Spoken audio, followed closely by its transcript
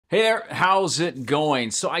Hey there, how's it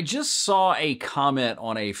going? So I just saw a comment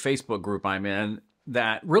on a Facebook group I'm in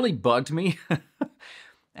that really bugged me.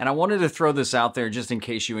 And I wanted to throw this out there just in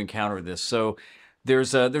case you encounter this. So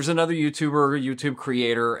there's another YouTuber, YouTube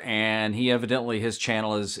creator, and he evidently his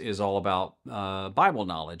channel is all about Bible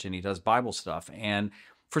knowledge, and he does Bible stuff. And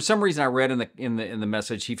for some reason, I read in the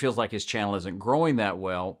message he feels like his channel isn't growing that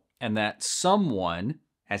well, and that someone,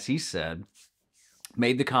 as he said,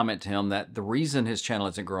 made the comment to him that the reason his channel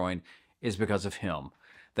isn't growing is because of him,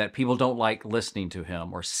 that people don't like listening to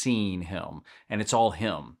him or seeing him, and it's all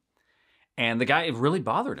him. And the guy, it really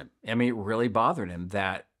bothered him. I mean, it really bothered him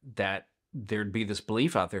that there'd be this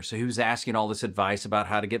belief out there. So he was asking all this advice about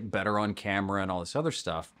how to get better on camera and all this other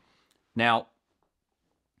stuff. Now,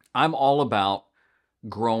 I'm all about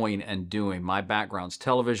growing and doing. My background's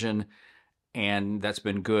television, and that's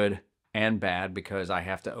been good and bad because I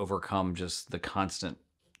have to overcome just the constant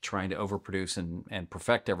trying to overproduce and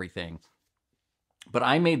perfect everything. But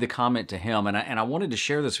I made the comment to him, and I wanted to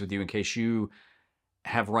share this with you in case you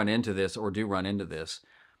have run into this or do run into this.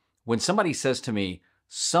 When somebody says to me,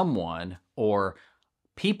 someone or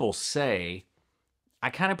people say, I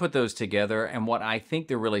kind of put those together, and what I think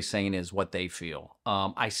they're really saying is what they feel.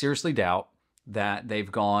 I seriously doubt that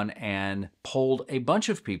they've gone and polled a bunch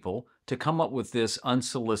of people to come up with this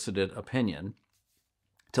unsolicited opinion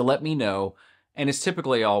to let me know. And it's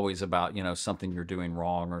typically always about, something you're doing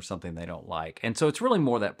wrong or something they don't like. And so it's really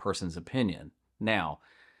more that person's opinion. Now,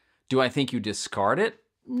 do I think you discard it?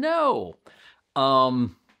 No.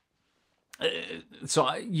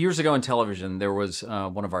 So years ago in television, there was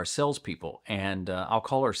one of our salespeople, and I'll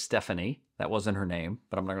call her Stephanie. That wasn't her name,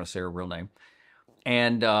 but I'm not going to say her real name.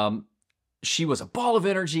 And she was a ball of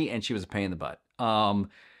energy, and she was a pain in the butt.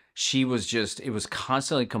 She was it was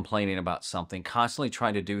constantly complaining about something, constantly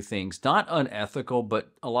trying to do things, not unethical, but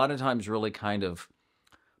a lot of times really kind of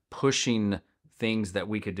pushing things that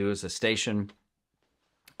we could do as a station.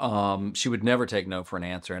 She would never take no for an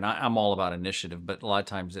answer, and I'm all about initiative, but a lot of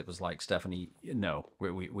times it was like, Stephanie, no,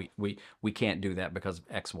 we can't do that because of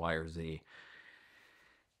X, Y, or Z.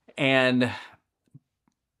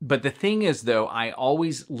 But the thing is, though, I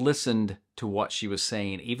always listened to what she was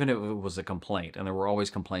saying, even if it was a complaint, and there were always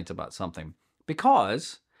complaints about something,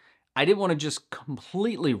 because I didn't want to just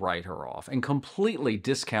completely write her off and completely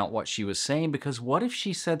discount what she was saying, because what if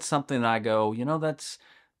she said something and I go,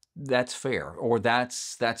 that's fair, or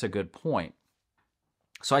that's a good point.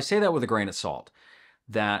 So I say that with a grain of salt,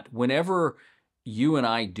 that whenever you and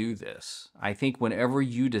I do this, I think whenever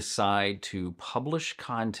you decide to publish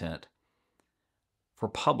content for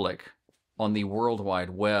public on the World Wide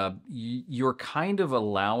Web, you're kind of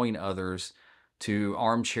allowing others to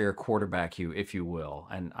armchair quarterback you, if you will.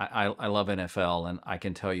 And I love NFL, and I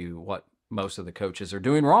can tell you what most of the coaches are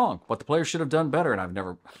doing wrong, what the players should have done better, and I've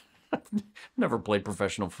never played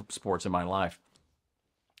professional sports in my life.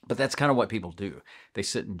 But that's kind of what people do. They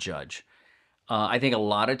sit and judge. I think a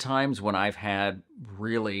lot of times when I've had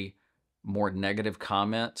really more negative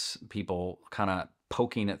comments, people kind of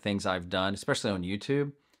poking at things I've done, especially on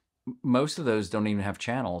YouTube, most of those don't even have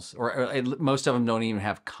channels, or most of them don't even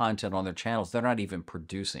have content on their channels. They're not even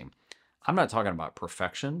producing. I'm not talking about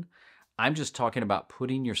perfection. I'm just talking about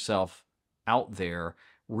putting yourself out there,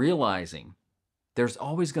 realizing there's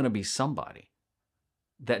always going to be somebody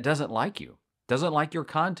that doesn't like you, doesn't like your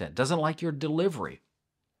content, doesn't like your delivery.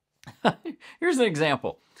 Here's an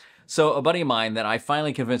example. So a buddy of mine that I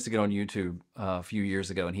finally convinced to get on YouTube a few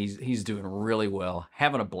years ago, and he's doing really well,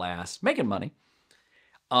 having a blast, making money.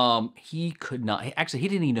 He could not, actually, he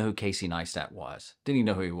didn't even know who Casey Neistat was. Didn't even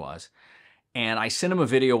know who he was. And I sent him a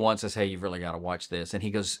video once. I said, hey, you've really got to watch this. And he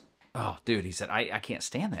goes, oh, dude, he said, I can't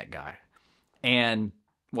stand that guy. And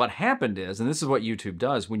what happened is, and this is what YouTube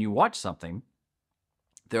does, when you watch something,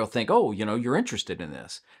 they'll think, oh, you're interested in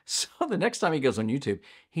this. So the next time he goes on YouTube,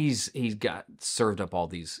 he's got served up all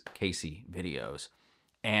these Casey videos.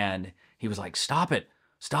 And he was like, stop it.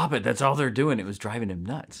 That's all they're doing. It was driving him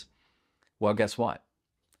nuts. Well, guess what?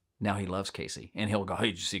 Now he loves Casey. And he'll go,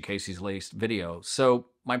 hey, did you see Casey's latest video? So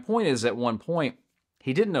my point is, at one point,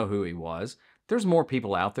 he didn't know who he was. There's more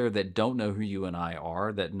people out there that don't know who you and I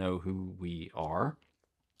are, that know who we are.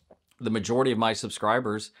 The majority of my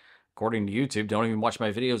subscribers, according to YouTube, don't even watch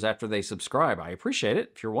my videos after they subscribe. I appreciate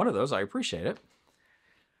it. If you're one of those, I appreciate it.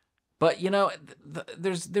 But,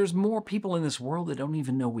 there's more people in this world that don't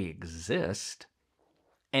even know we exist.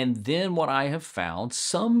 And then what I have found,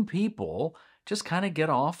 some people just kind of get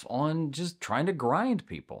off on just trying to grind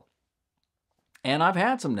people. And I've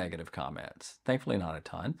had some negative comments. Thankfully, not a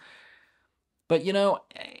ton. But,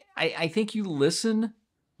 I think you listen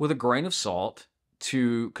with a grain of salt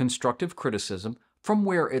to constructive criticism, from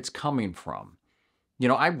where it's coming from. You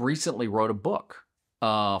know, I recently wrote a book,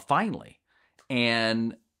 finally.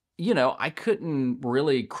 And, you know, I couldn't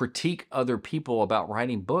really critique other people about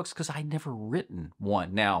writing books because I'd never written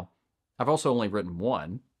one. Now, I've also only written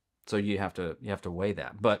one, so you have to weigh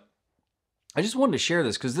that. But I just wanted to share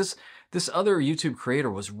this because this other YouTube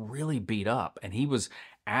creator was really beat up, and he was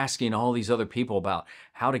asking all these other people about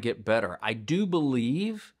how to get better. I do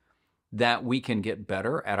believe that we can get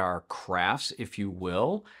better at our crafts, if you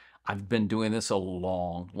will. I've been doing this a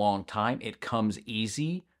long, long time. It comes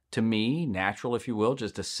easy to me, natural, if you will,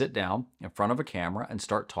 just to sit down in front of a camera and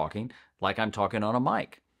start talking like I'm talking on a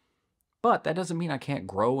mic. But that doesn't mean I can't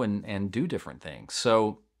grow and do different things.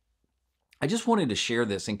 So I just wanted to share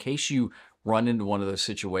this in case you run into one of those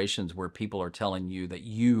situations where people are telling you that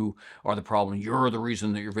you are the problem. You're the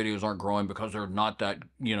reason that your videos aren't growing because they're not that,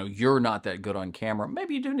 you know, you're not that good on camera.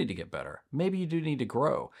 Maybe you do need to get better. Maybe you do need to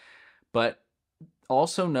grow. But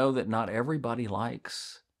also know that not everybody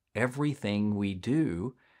likes everything we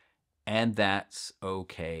do, and that's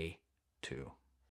okay too.